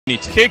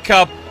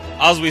K-CAP,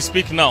 as we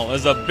speak now,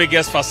 is the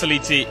biggest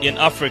facility in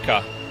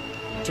Africa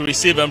to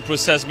receive and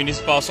process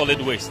municipal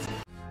solid waste.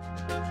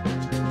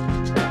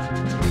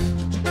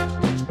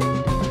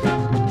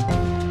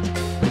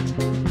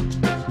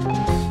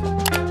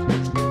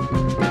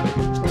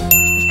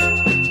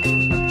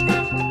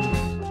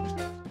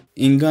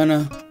 In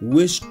Ghana,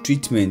 waste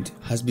treatment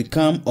has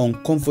become an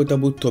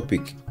uncomfortable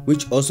topic,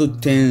 which also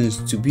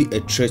tends to be a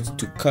threat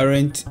to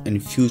current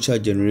and future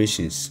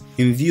generations.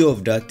 In view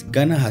of that,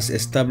 Ghana has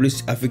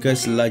established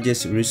Africa's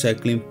largest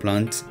recycling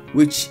plant,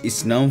 which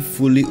is now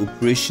fully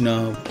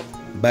operational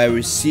by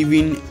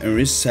receiving and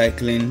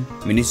recycling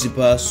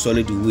municipal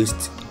solid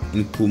waste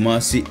in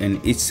Kumasi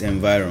and its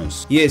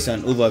environs. Here's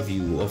an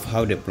overview of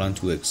how the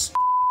plant works.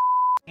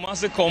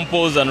 Kumasi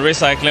Compost and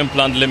Recycling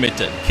Plant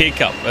Limited,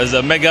 K-CAP, is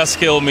a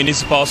mega-scale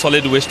municipal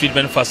solid waste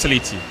treatment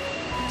facility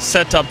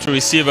set up to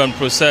receive and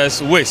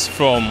process waste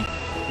from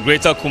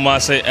Greater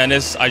Kumasi and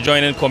its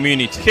adjoining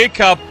community.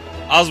 K-CAP,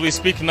 as we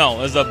speak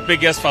now, is the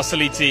biggest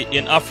facility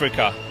in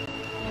Africa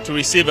to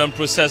receive and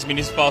process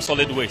municipal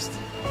solid waste.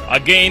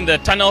 Again, the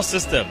tunnel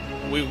system,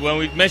 when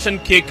we mention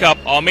K-CAP,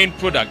 our main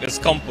product is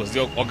compost,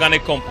 the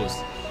organic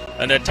compost.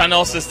 And the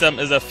tunnel system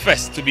is the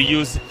first to be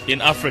used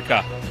in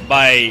Africa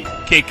by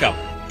K-CAP.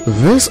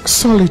 This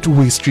solid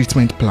waste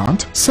treatment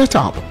plant, set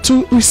up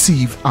to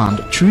receive and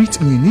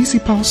treat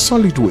municipal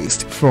solid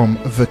waste from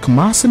the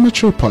Kumasi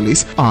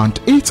metropolis and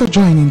its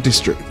adjoining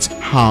districts,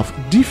 have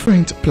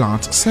different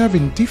plants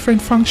serving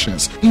different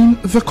functions in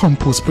the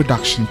compost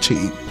production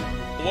chain.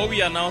 What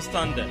we are now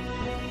standing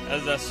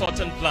as a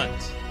sorting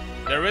plant.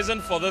 The reason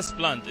for this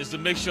plant is to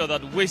make sure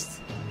that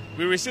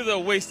we receive the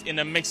waste in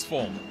a mixed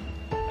form.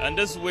 And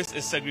this waste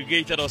is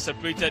segregated or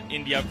separated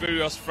in their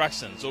various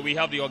fractions. So we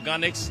have the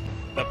organics,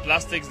 the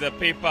plastics, the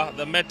paper,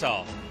 the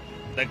metal,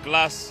 the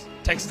glass,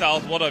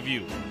 textiles, what have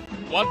you.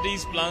 What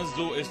these plants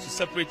do is to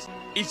separate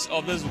each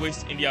of these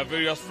waste in their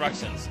various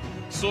fractions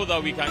so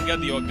that we can get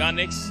the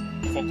organics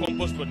for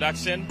compost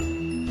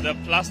production, the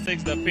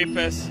plastics, the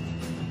papers,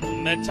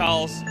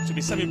 metals to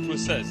be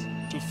semi-processed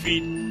to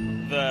feed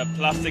the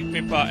plastic,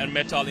 paper and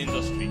metal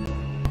industry.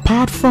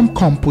 Apart from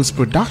compost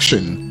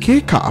production,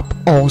 K-CAP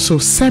also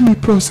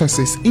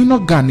semi-processes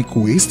inorganic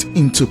waste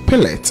into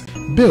pellets,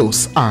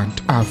 bales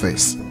and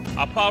others.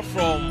 Apart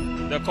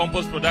from the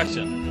compost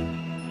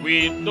production,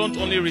 we don't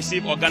only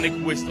receive organic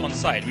waste on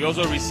site, we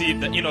also receive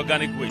the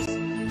inorganic waste.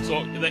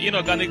 So the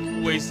inorganic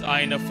waste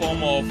are in the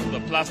form of the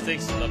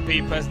plastics, the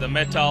papers, the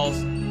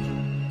metals,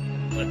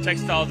 the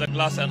textiles, the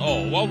glass and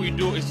all. What we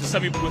do is to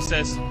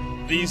semi-process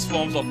these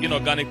forms of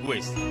inorganic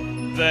waste.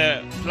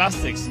 The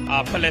plastics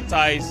are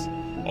pelletized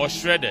or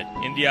shredded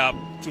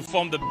to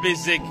form the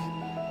basic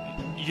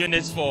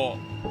units for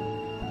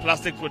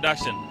plastic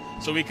production.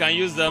 So we can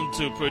use them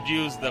to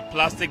produce the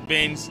plastic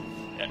bins,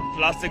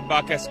 plastic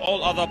buckets,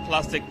 all other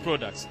plastic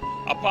products.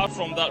 Apart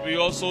from that, we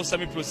also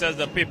semi-process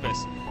the papers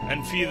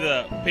and feed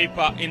the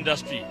paper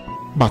industry.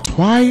 But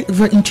why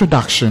the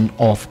introduction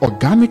of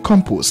organic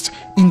compost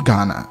in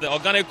Ghana? The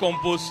organic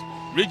compost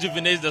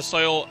rejuvenates the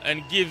soil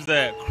and gives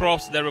the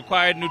crops the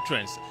required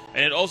nutrients.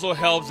 And it also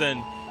helps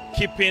in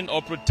keeping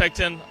or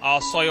protecting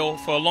our soil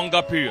for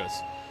longer periods.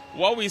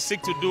 What we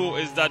seek to do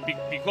is that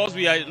because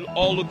we are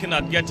all looking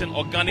at getting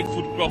organic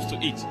food crops to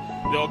eat,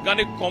 the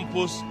organic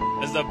compost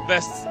is the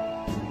best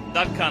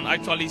that can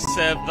actually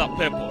serve that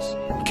purpose.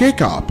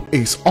 K-CAP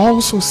is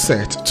also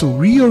set to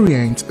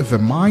reorient the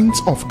minds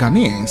of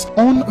Ghanaians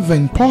on the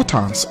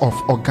importance of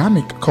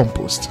organic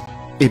compost.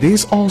 It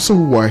is also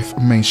worth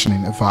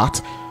mentioning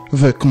that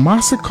the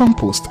Kumasi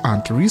Compost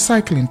and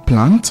Recycling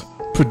Plant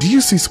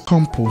produces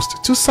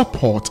compost to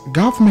support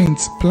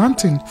government's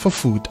planting for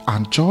food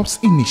and jobs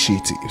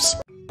initiatives.